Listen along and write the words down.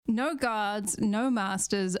No guards, no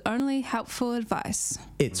masters, only helpful advice.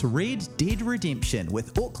 It's Red Dead Redemption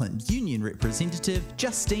with Auckland Union representative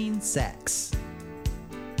Justine Sachs.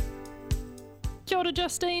 Kia ora,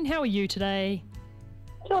 Justine. How are you today?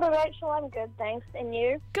 Kia ora, Rachel. I'm good, thanks. And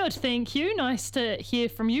you? Good, thank you. Nice to hear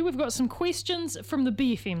from you. We've got some questions from the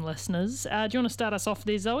BFM listeners. Do you want to start us off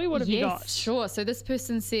there, Zoe? What have you got? Yes, sure. So this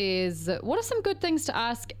person says, what are some good things to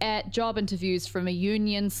ask at job interviews from a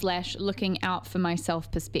union/looking out for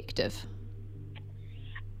myself perspective?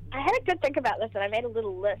 I had a good think about this, and I made a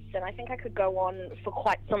little list, and I think I could go on for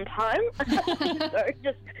quite some time. So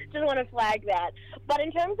just want to flag that. But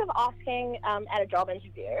in terms of asking at a job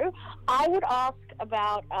interview, I would ask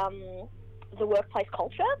about the workplace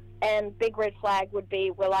culture, and big red flag would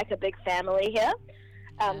be we're like a big family here,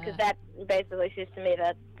 because that basically says to me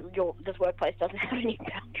that this workplace doesn't have any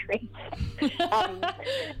boundaries.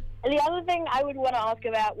 The other thing I would want to ask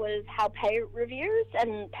about was how pay reviews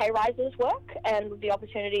and pay rises work and the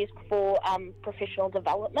opportunities for professional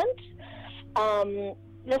development.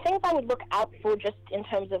 The things I would look out for just in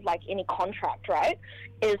terms of like any contract, right,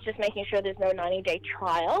 is just making sure there's no 90-day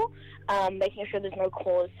trial, making sure there's no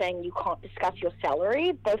clause saying you can't discuss your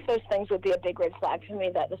salary. Both those things would be a big red flag for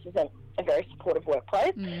me that this isn't a very supportive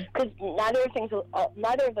workplace, because neither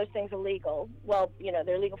of those things are legal. Well, you know,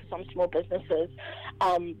 they're legal for some small businesses,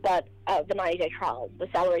 but the 90-day trial, the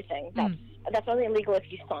salary thing, that's only illegal if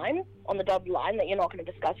you sign on the dotted line that you're not going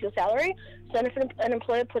to discuss your salary. So if an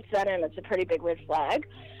employer puts that in, it's a pretty big red flag.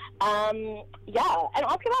 And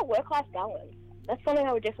ask about work-life balance. That's something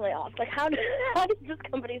I would definitely ask. Like, how does this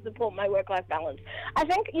company support my work-life balance? I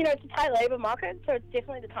think, you know, it's a tight labour market, so it's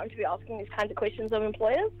definitely the time to be asking these kinds of questions of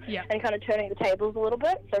employers and kind of turning the tables a little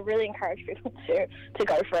bit. So really encourage people to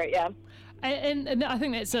go for it, yeah. And I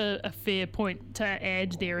think that's a fair point to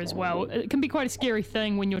add there as well. It can be quite a scary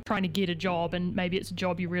thing when you're trying to get a job and maybe it's a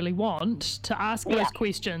job you really want to ask those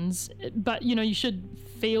questions, but, you know, you should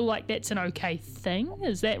feel like that's an okay thing.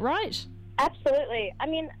 Is that right? Absolutely. I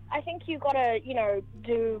mean, I think you've got to, you know,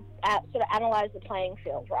 sort of analyze the playing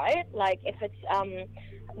field, right? Like if it's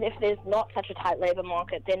if there's not such a tight labour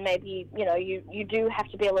market, then maybe, you know, you do have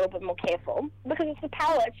to be a little bit more careful because it's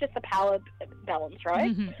just the power balance,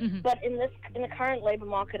 right? But in the current labour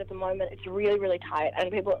market at the moment, it's really, really tight, and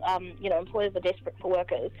people, you know, employers are desperate for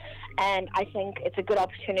workers, and I think it's a good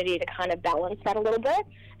opportunity to kind of balance that a little bit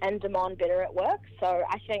and demand better at work. So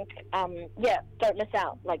I think, don't miss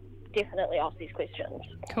out. Like, definitely ask these questions.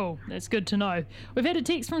 Cool. That's good to know. We've had a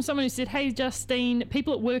text from someone who said, hey, Justine,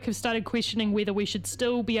 people at work have started questioning whether we should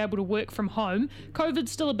still be able to work from home.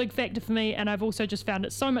 COVID's still a big factor for me, and I've also just found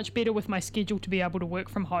it so much better with my schedule to be able to work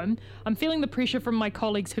from home. I'm feeling the pressure from my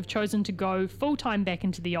colleagues who've chosen to go full-time back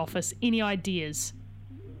into the office. Any ideas?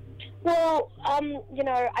 Well, you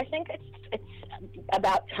know, I think it's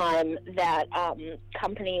about time that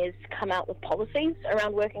companies come out with policies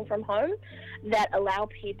around working from home that allow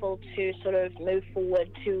people to sort of move forward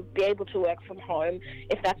to be able to work from home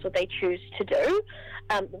if that's what they choose to do,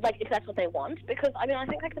 like if that's what they want. Because, I mean, I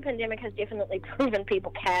think like the pandemic has definitely proven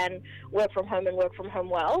people can work from home and work from home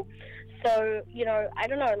well. So, you know, I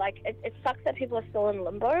don't know, like, it sucks that people are still in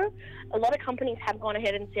limbo. A lot of companies have gone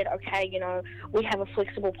ahead and said, okay, you know, we have a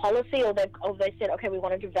flexible policy, or they said, okay, we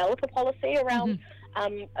want to develop a policy around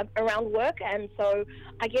around work. And so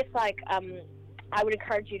I guess, like, I would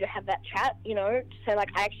encourage you to have that chat, you know, to say, like,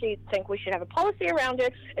 I actually think we should have a policy around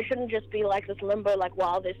it. It shouldn't just be like this limbo, like,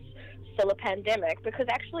 wow, there's still a pandemic, because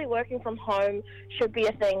actually working from home should be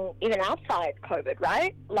a thing even outside COVID,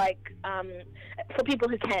 right? Like, for people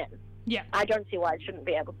who can. Yeah, I don't see why it shouldn't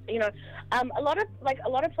be able to. You know, a lot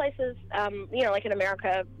of places, you know, like in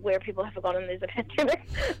America, where people have forgotten there's a pandemic,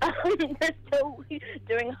 they're still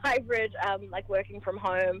doing hybrid, like working from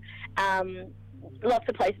home. Lots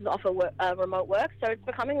of places offer remote work, so it's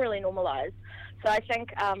becoming really normalized. So I think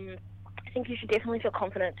you should definitely feel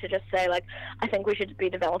confident to just say, like, I think we should be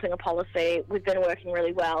developing a policy. We've been working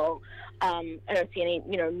really well. I don't see any,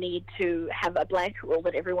 you know, need to have a blanket rule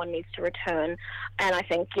that everyone needs to return. And I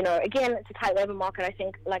think, you know, again, it's a tight labour market. I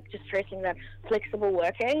think, like, just stressing that flexible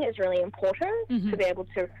working is really important to be able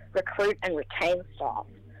to recruit and retain staff.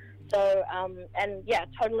 So, and yeah,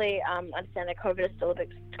 totally understand that COVID's still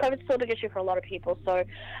a big issue for a lot of people. So,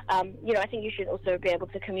 you know, I think you should also be able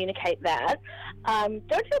to communicate that. Don't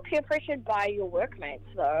feel peer pressured by your workmates,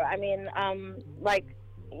 though. I mean, like,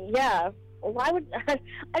 yeah, why would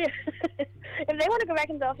if they want to go back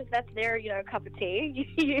into the office, that's their, you know, cup of tea.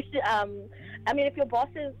 I mean, if your boss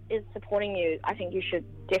is supporting you, I think you should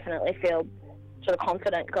definitely feel sort of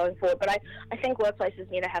confident going forward. But I think workplaces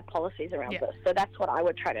need to have policies around this. So that's what I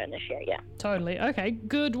would try to initiate, Totally. Okay,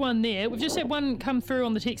 good one there. We've just had one come through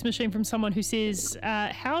on the text machine from someone who says,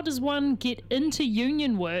 how does one get into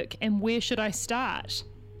union work and where should I start?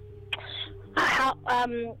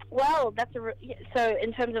 Well, so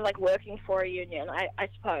in terms of like working for a union, I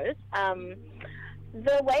suppose,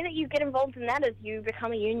 the way that you get involved in that is you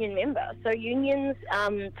become a union member. So unions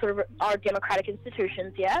sort of are democratic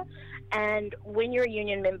institutions, and when you're a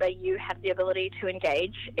union member, you have the ability to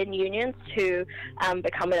engage in unions to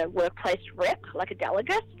become a workplace rep, like a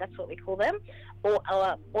delegate, that's what we call them, or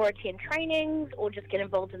attend trainings, or just get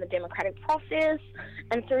involved in the democratic process.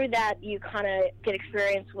 And through that, you kind of get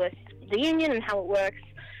experience with the union and how it works.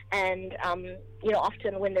 And,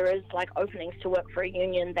 often when there is like openings to work for a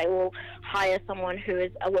union, they will hire someone who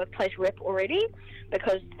is a workplace rep already,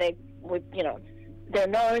 because they're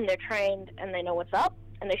known, they're trained, and they know what's up,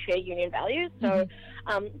 and they share union values. So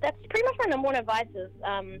that's pretty much my number one advice is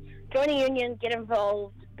join a union, get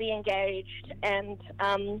involved, be engaged, and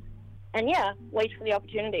wait for the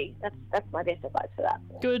opportunity. That's my best advice for that.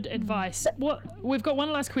 Good advice. We've got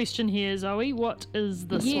one last question here, Zoe. What is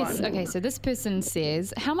this one? Yes, okay, so this person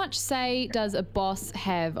says, how much say does a boss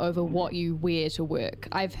have over what you wear to work?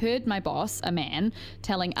 I've heard my boss, a man,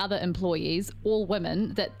 telling other employees, all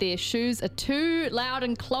women, that their shoes are too loud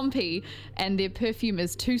and clumpy and their perfume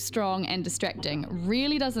is too strong and distracting.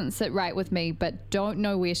 Really doesn't sit right with me, but don't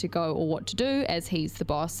know where to go or what to do, as he's the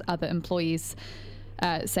boss. Other employees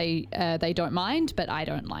say they don't mind, but I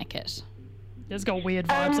don't like it. It's got weird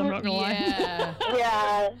vibes, I'm not gonna lie.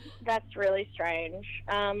 Yeah, that's really strange.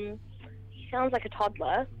 He sounds like a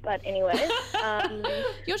toddler, but anyway.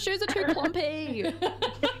 Your shoes are too clumpy. Your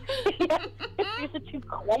shoes are too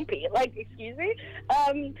clumpy. Like, excuse me?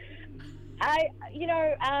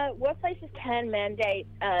 Workplaces can mandate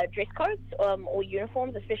dress codes or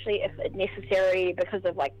uniforms, especially if it's necessary because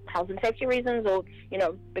of like health and safety reasons, or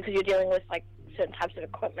because you're dealing with like certain types of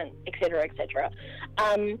equipment, etc., etc.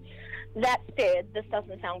 That said, this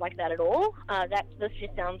doesn't sound like that at all. This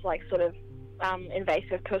just sounds like sort of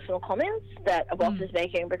invasive personal comments that a boss is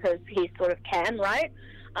making because he sort of can, right?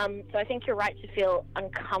 So I think you're right to feel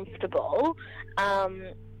uncomfortable.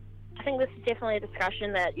 I think this is definitely a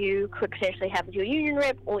discussion that you could potentially have with your union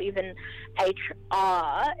rep or even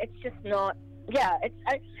HR. It's just not,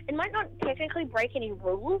 it might not technically break any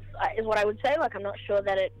rules, is what I would say. Like, I'm not sure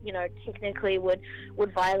that it, technically would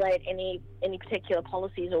violate any particular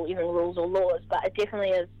policies or even rules or laws, but it definitely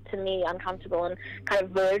is, to me, uncomfortable and kind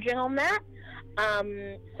of verging on that.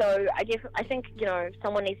 So I think,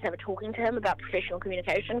 someone needs to have a talking to him about professional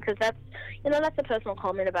communication, because that's a personal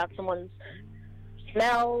comment about someone's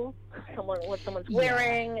smell, what someone's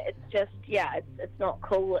wearing. It's just, it's not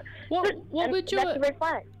cool. What would that's a red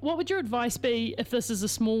flag. What would your advice be if this is a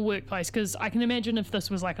small workplace? Because I can imagine if this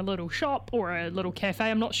was like a little shop or a little cafe,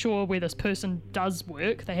 I'm not sure where this person does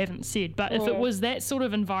work, they haven't said, but if it was that sort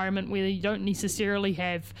of environment where you don't necessarily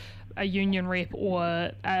have a union rep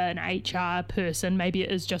or an HR person, maybe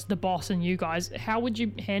it is just the boss and you guys, how would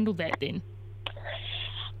you handle that then?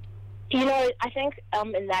 I think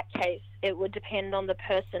in that case, it would depend on the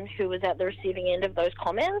person who was at the receiving end of those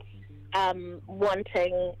comments,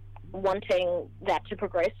 wanting that to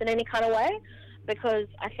progress in any kind of way. Because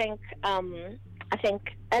I think,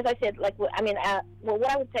 as I said, what I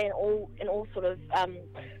would say in all sort of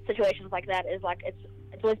situations like that is like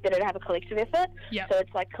it's always better to have a collective effort. Yep. So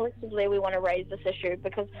it's like collectively we want to raise this issue,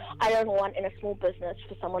 because I don't want in a small business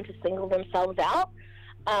for someone to single themselves out.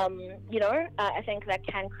 I think that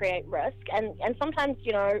can create risk, and sometimes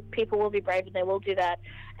people will be brave and they will do that,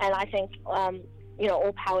 and I think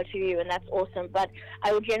all power to you, and that's awesome. But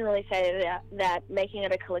I would generally say that making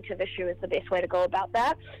it a collective issue is the best way to go about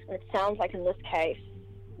that, and it sounds like in this case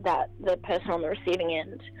that the person on the receiving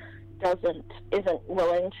end isn't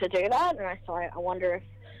willing to do that, and I wonder if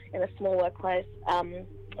in a small workplace,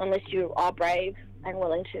 unless you are brave and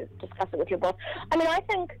willing to discuss it with your boss. I mean, I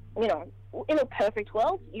think, in a perfect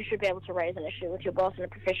world, you should be able to raise an issue with your boss in a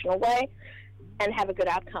professional way and have a good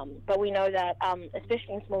outcome. But we know that,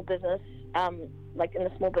 especially in small business, like in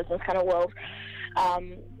the small business kind of world,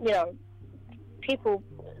 people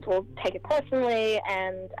will take it personally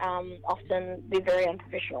and often be very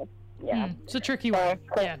unprofessional. Yeah. It's a tricky one.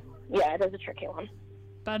 Yeah, it is a tricky one.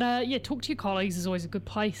 But talk to your colleagues is always a good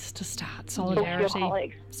place to start. Solidarity. Talk to your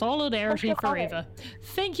colleagues. Solidarity forever.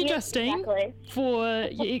 Thank you, Justine, for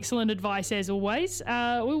your excellent advice as always.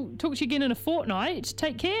 We'll talk to you again in a fortnight.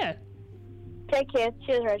 Take care. Take care.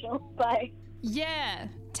 Cheers, Rachel. Bye. Yeah,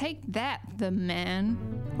 take that, the man.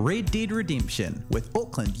 Red Dead Redemption with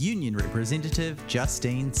Auckland Union representative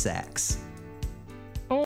Justine Sachs.